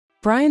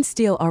Brian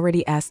Steele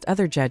already asked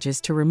other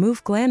judges to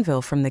remove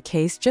Glanville from the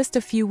case just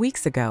a few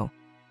weeks ago.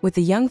 With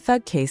the Young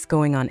Thug case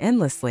going on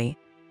endlessly,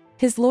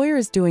 his lawyer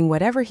is doing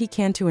whatever he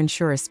can to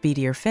ensure a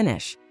speedier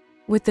finish.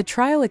 With the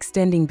trial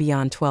extending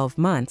beyond 12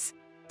 months,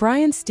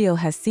 Brian Steele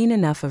has seen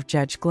enough of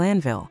Judge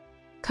Glanville.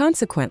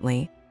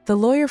 Consequently, the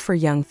lawyer for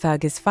Young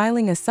Thug is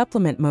filing a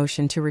supplement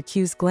motion to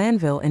recuse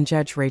Glanville and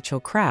Judge Rachel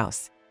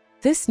Krause.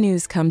 This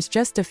news comes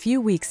just a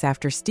few weeks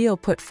after Steele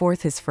put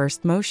forth his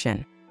first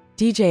motion.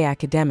 DJ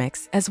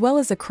Academics, as well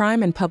as a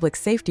crime and public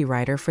safety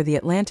writer for the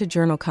Atlanta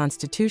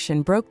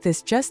Journal-Constitution, broke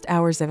this just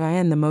hours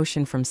after the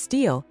motion from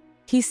Steele.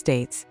 He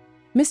states,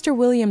 Mr.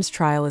 Williams'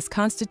 trial is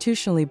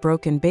constitutionally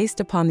broken based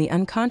upon the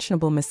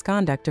unconscionable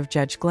misconduct of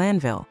Judge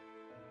Glanville.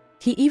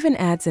 He even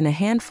adds in a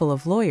handful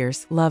of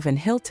lawyers, Love and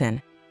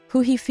Hilton,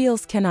 who he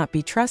feels cannot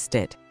be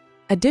trusted.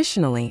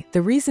 Additionally,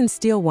 the reason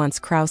Steele wants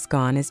Krause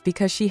gone is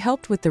because she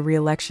helped with the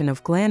re-election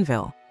of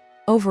Glanville.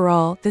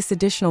 Overall, this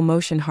additional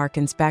motion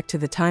harkens back to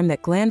the time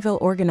that Glanville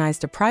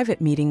organized a private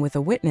meeting with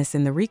a witness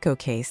in the RICO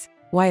case,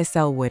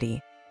 YSL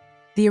Woody.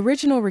 The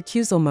original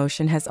recusal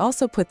motion has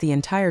also put the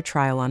entire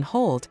trial on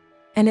hold,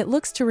 and it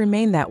looks to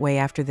remain that way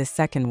after this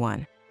second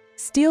one.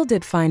 Steele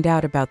did find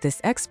out about this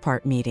ex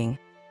parte meeting.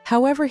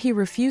 However, he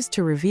refused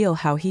to reveal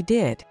how he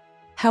did.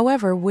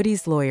 However,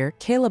 Woody's lawyer,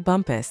 Kayla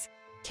Bumpus,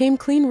 came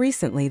clean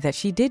recently that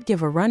she did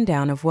give a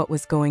rundown of what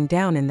was going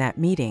down in that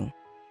meeting.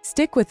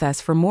 Stick with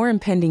us for more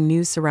impending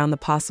news surround the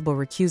possible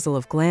recusal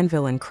of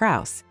Glanville and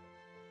Krause.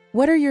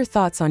 What are your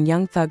thoughts on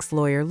Young Thug's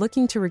lawyer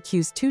looking to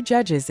recuse 2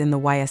 judges in the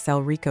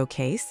YSL RICO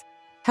case?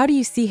 How do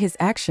you see his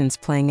actions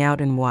playing out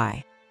and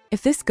why?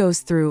 If this goes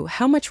through,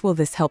 how much will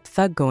this help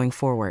Thug going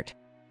forward?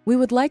 We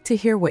would like to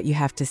hear what you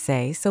have to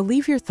say, so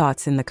leave your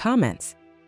thoughts in the comments.